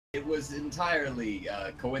It was entirely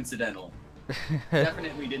coincidental.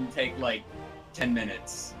 Definitely didn't take like 10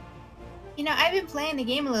 minutes. You know, I've been playing the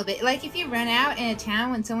game a little bit. Like, if you run out in a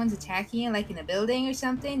town when someone's attacking you, like in a building or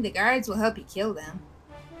something, the guards will help you kill them.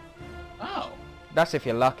 Oh. That's if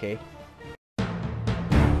you're lucky.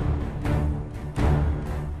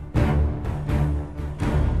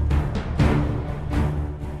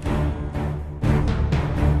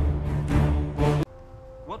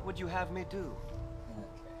 What would you have me do?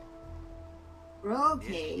 Roll If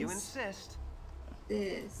case. you insist.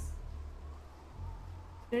 This.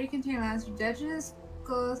 30 container lands for judges,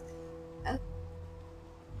 goals.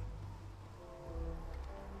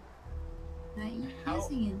 Not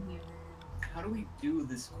using in here. How do we do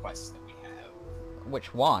this quest that we have?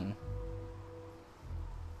 Which one?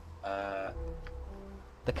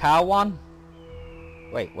 The cow one?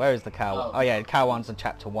 Wait, where is the cow one? Oh. Oh yeah, the cow one's in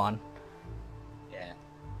chapter 1. Yeah.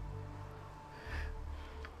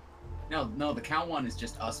 No, the cow one is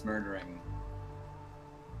just us murdering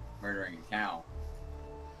a cow.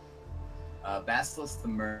 Basilisk the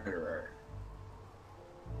murderer.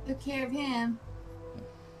 Took care of him.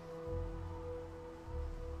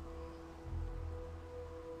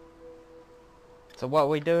 So what are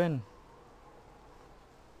we doing?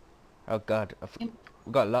 Oh god, we've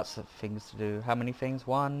got lots of things to do. How many things?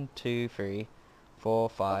 1, 2, 3, 4,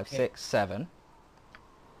 5, Okay. 6, 7,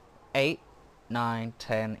 8, 9,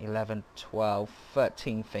 10, 11, 12,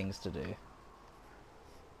 13 things to do.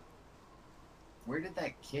 Where did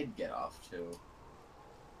that kid get off to?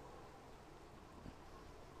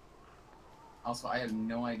 Also, I have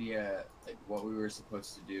no idea like what we were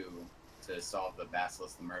supposed to do to solve the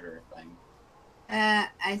Basilisk the murderer thing.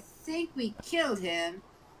 I think we killed him.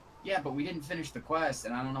 Yeah, but we didn't finish the quest,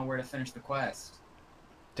 and I don't know where to finish the quest.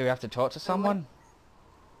 Do we have to talk to someone?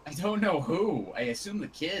 I don't know who. I assume the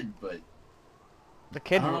kid, but The I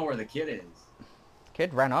kid, don't know where the kid is.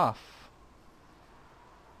 kid ran off.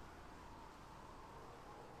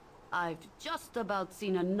 I've just about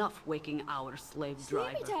seen enough waking hour, slave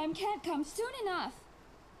driver. Sleepy time can't come soon enough.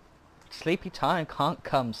 Sleepy time can't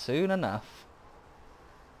come soon enough.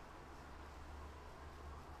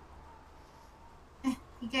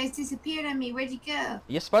 You guys disappeared on me. Where'd you go?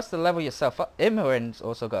 You're supposed to level yourself up. Imran's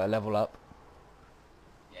also got a level up.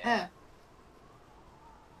 Yeah. Oh.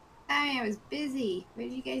 I was busy.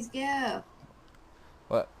 Where'd you guys go?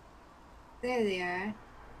 What? There they are.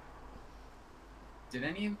 Did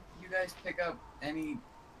any of you guys pick up any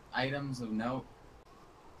items of note?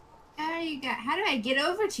 How do I get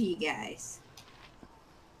over to you guys?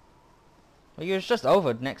 Well, you was just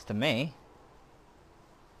over next to me.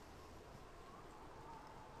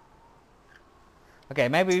 Okay,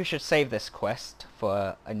 maybe we should save this quest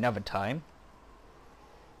for another time.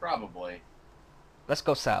 Probably. Let's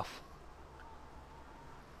go south.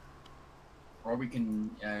 Or we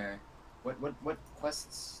can, what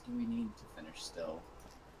quests do we need to finish still?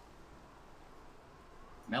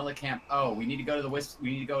 Melicamp. Oh, we need to go to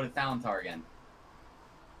we need to go to Thalantar again.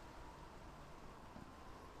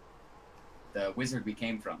 The wizard we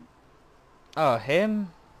came from. Oh,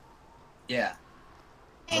 him? Yeah.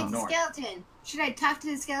 Hey, Oh, north. skeleton. Should I talk to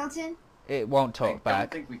the skeleton? It won't talk I don't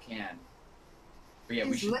back. think we can. But yeah,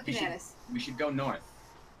 He's looking at us. we should go north.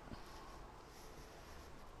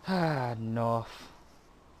 Ah, north.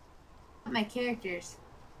 My characters.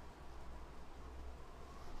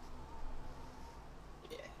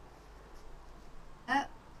 Yeah. Oh.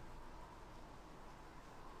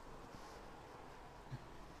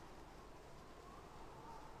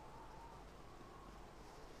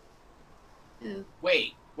 Ooh.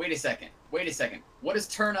 Wait a second. Wait a second. What does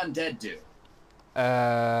turn undead do?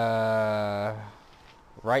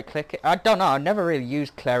 Right click it. I don't know. I've never really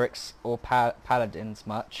used clerics or paladins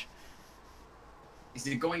much. Is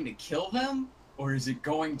it going to kill them, or is it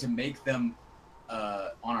going to make them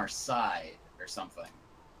on our side or something?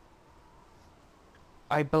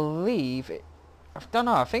 I believe it. I don't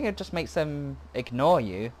know. I think it just makes them ignore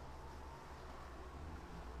you.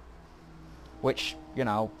 Which, you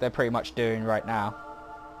know, they're pretty much doing right now.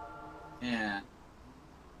 Yeah.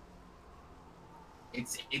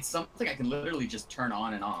 It's something I can literally just turn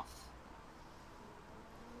on and off.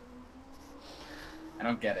 I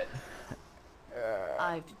don't get it.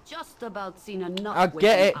 I've just about seen enough. I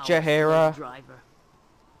get it, waking hour, Jaheira. slave driver.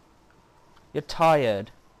 You're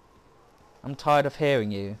tired. I'm tired of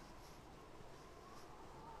hearing you.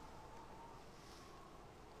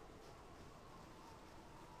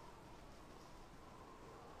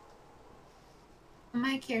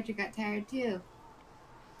 My character got tired too.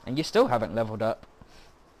 And you still haven't leveled up.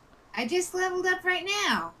 I just leveled up right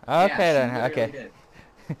now. Okay Yeah, she then, literally okay. did.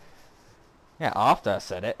 Yeah, after I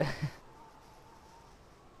said it. Is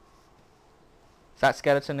that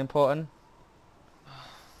skeleton important?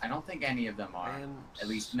 I don't think any of them are. I am At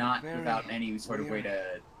least not very without any sort of way weary.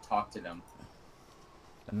 to talk to them.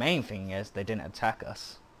 The main thing is they didn't attack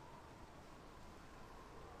us.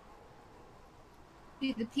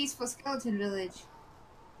 Dude, the peaceful skeleton village.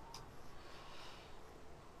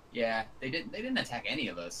 Yeah, they didn't attack any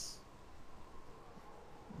of us.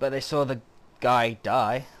 But they saw the guy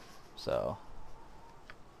die, so...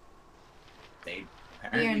 They We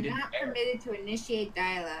apparently are didn't not care. permitted to initiate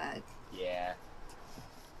dialogue. Yeah.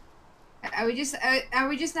 Are we just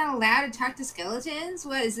not allowed to talk to skeletons?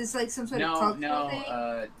 What is this, like some sort of cultural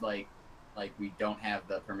thing? Like we don't have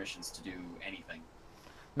the permissions to do anything.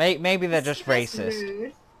 Maybe they're That's just racist.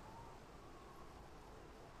 rude.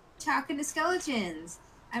 Talking to skeletons.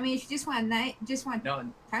 I mean, if you just want No,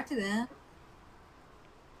 talk to them.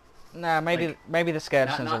 Nah, maybe the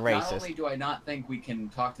skeletons are not racist. only do I not think we can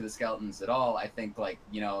talk to the skeletons at all, I think, like,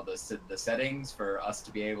 you know, the settings for us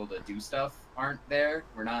to be able to do stuff aren't there.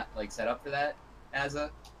 We're not, like, set up for that as a...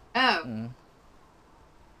 Oh. Mm.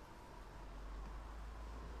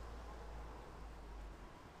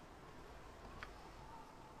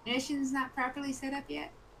 Mission's not properly set up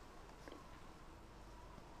yet?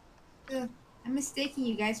 Ugh, I'm mistaking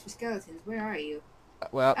you guys for skeletons. Where are you?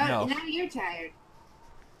 Well, Oh, no. now you're tired.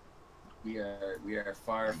 We are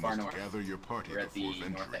far You far must north. gather your party We're at the before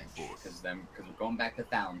north venturing edge forth. because we're going back to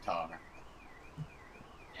Thauntar.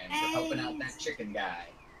 And we're helping out that chicken guy.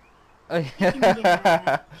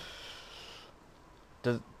 Yeah.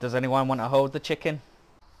 Does anyone want to hold the chicken?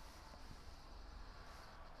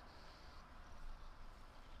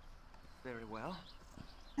 Very well.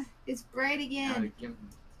 It's bright Now again. to give,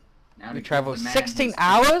 now to We give traveled the man 16 his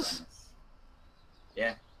hours? bonus.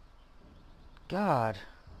 Yeah. God.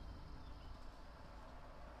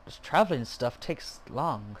 This traveling stuff takes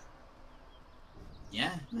long.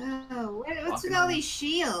 Yeah. Oh, what's Walking with all on- these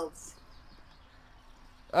shields?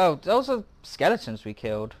 Oh, those are skeletons we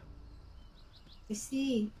killed. I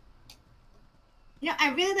see. You know,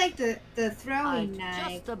 I really like the throwing I've knife.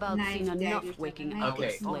 just about knife seen enough daggers waking stuff. I like Okay.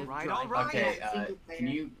 it so All right, much. all right. Okay. Single player.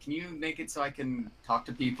 Can you make it so I can talk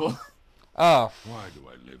to people, Oh, Why do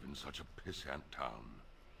I live in such a pissant town?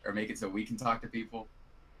 or make it so we can talk to people?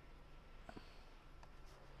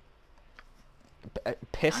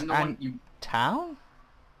 piss I'm the one and you. town?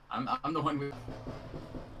 I'm the one we.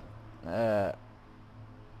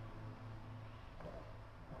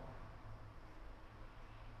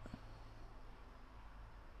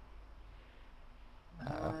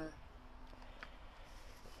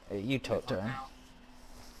 You talk to him.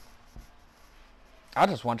 I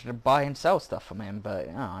just wanted to buy and sell stuff from him, but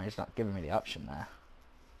he's not giving me the option there.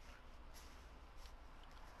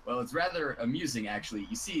 Well, it's rather amusing, actually.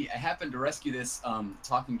 You see, I happened to rescue this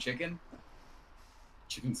talking chicken.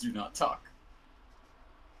 Chickens do not talk.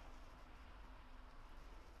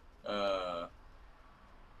 I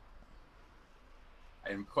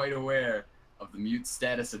am quite aware of the mute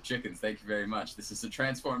status of chickens. Thank you very much. This is a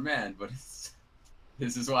transformed man, but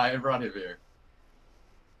this is why I brought him here.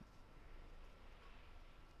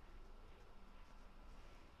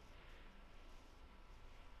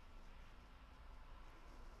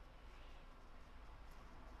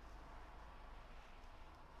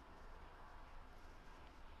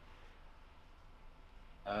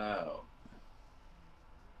 Oh.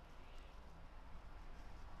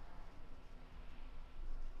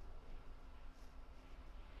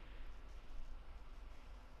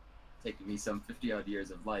 Taking me some 50-odd years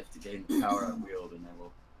of life to gain the power I wield, and I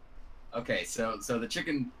will... Okay, so the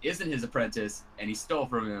chicken isn't his apprentice, and he stole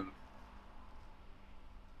from him.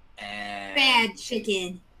 And... Bad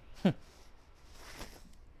chicken.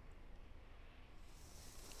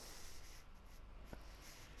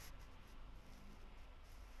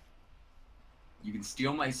 You can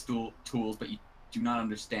steal my tools, but you do not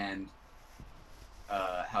understand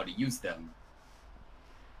how to use them.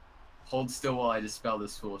 Hold still while I dispel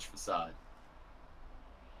this foolish facade.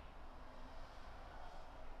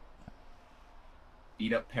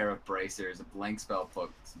 Beat up pair of bracers, a blank spell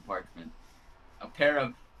book, some parchment. A pair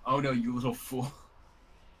of... Oh no, you little fool.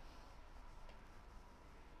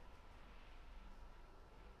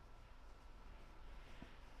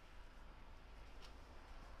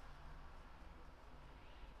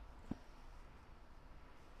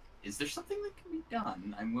 Is there something that can be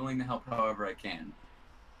done? I'm willing to help however I can.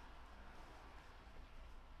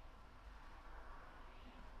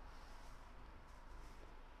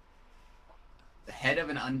 The head of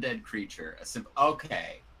an undead creature. A simple...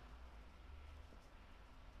 Okay.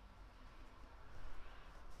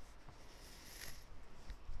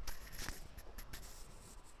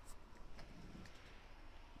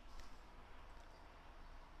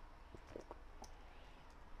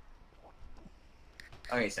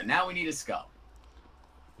 Okay, so now we need a skull.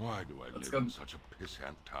 Why do I Let's live go. in such a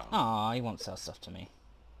pissant town? Aw, he won't sell stuff to me.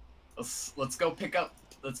 Let's go pick up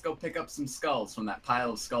some skulls from that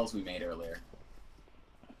pile of skulls we made earlier.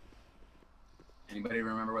 Anybody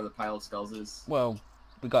remember where the pile of skulls is? Well,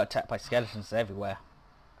 we got attacked by skeletons everywhere.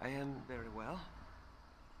 I am very well.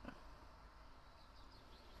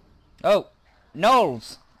 Oh,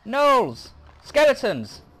 gnolls! Gnolls!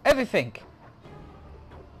 Skeletons! Everything!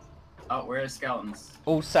 Oh, where are skeletons?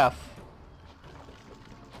 All south.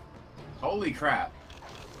 Holy crap.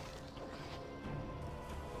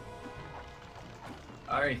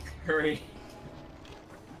 Alright, hurry.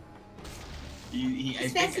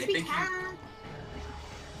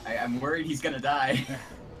 I'm worried he's gonna die.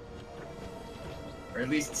 Or at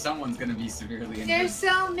least someone's gonna be severely injured. There's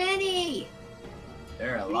so many!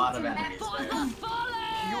 There are a lot of enemies there.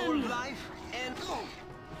 Your life and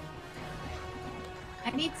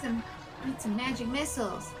I need some magic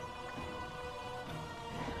missiles.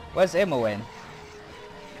 Where's Imowen?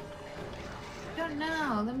 I don't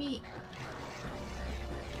know. Let me.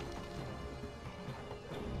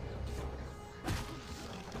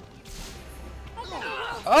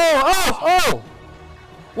 Oh!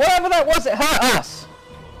 Whatever that was, it hurt us!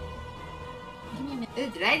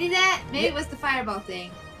 Did I do that? Maybe it was the fireball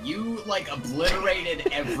thing. You, like, obliterated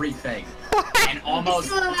everything. And almost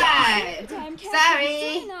Still died. alive. Time can't Sorry.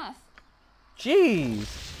 be soon enough.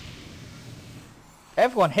 Jeez.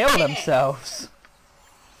 Everyone heal themselves.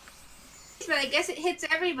 But I guess it hits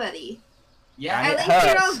everybody. Yeah, And At it least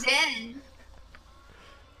you're all hurts. dead.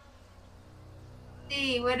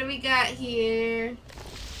 See, what do we got here?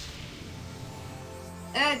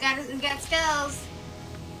 We got skulls.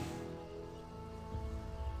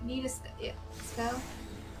 Need a skull.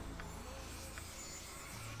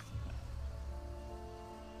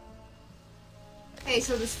 Okay,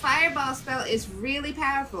 so this fireball spell is really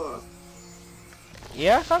powerful.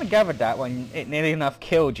 Yeah, I kind of gathered that when it nearly enough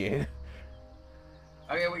killed you.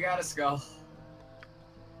 Okay, we got a skull.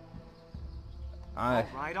 I...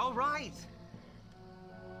 all right.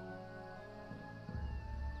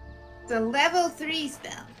 It's a level 3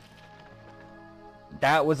 spell.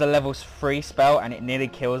 That was a level 3 spell and it nearly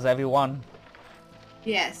kills everyone.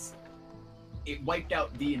 Yes. It wiped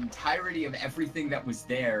out the entirety of everything that was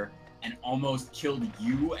there and almost killed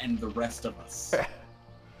you and the rest of us.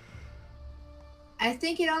 I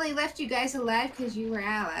think it only left you guys alive because you were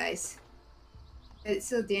allies. It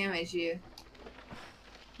still damaged you.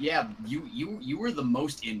 Yeah, you were the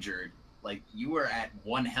most injured. Like, you were at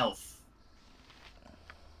 1 health.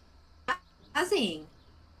 Pausing.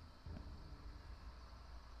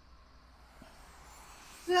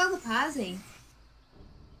 Look at all the pausing.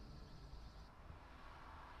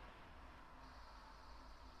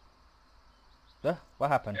 What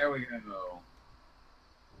happened? There we go.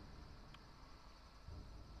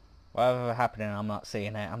 Whatever happening, I'm not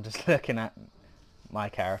seeing it. I'm just looking at my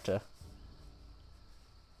character.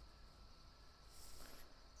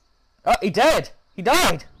 Oh, he dead! He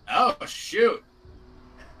died! Oh, shoot!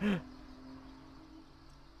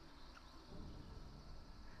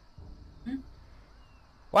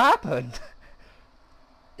 What happened? Is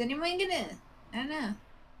anyone gonna? I don't know.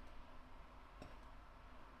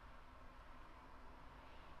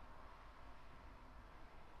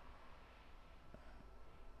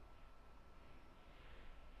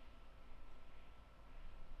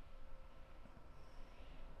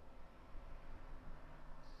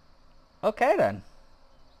 Okay then.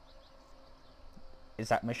 Is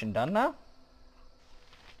that mission done now?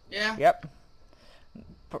 Yeah. Yep.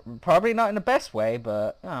 Probably not in the best way,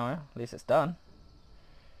 but oh, well, at least it's done.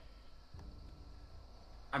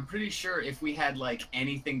 I'm pretty sure if we had, like,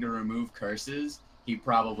 anything to remove curses, he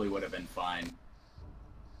probably would have been fine.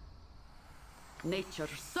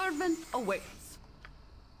 Nature's servant awaits.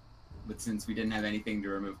 But since we didn't have anything to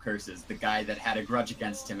remove curses, the guy that had a grudge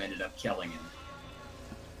against him ended up killing him.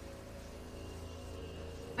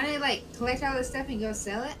 Why don't you, like, collect all this stuff and go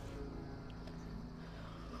sell it?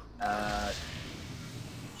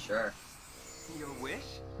 Sure. Your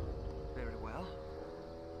wish? Very well.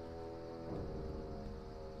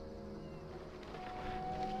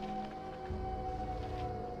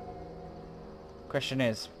 Question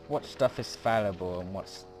is, what stuff is valuable and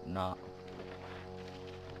what's not?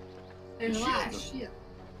 There's a The lot of shields. shit.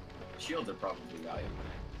 Shields are probably valuable.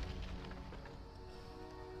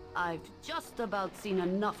 I've just about seen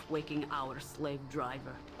enough waking our slave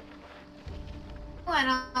driver. I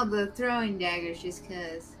want all the throwing daggers just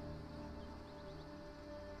cause.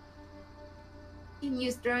 You can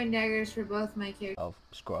use throwing daggers for both my characters. Of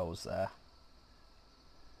scrolls there.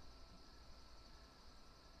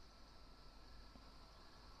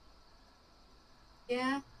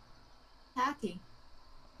 Yeah. Happy.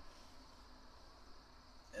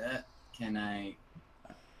 Can I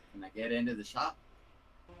get into the shop?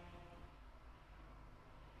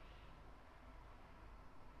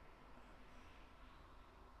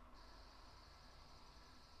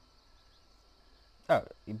 Oh,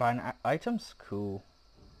 you buying items? Cool.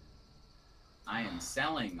 I am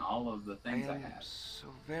selling all of the things I am have. so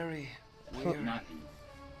very We're weird. Not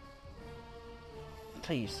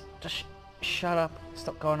Please, just shut up.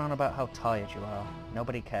 Stop going on about how tired you are.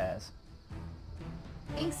 Nobody cares.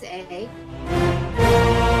 Thanks, A.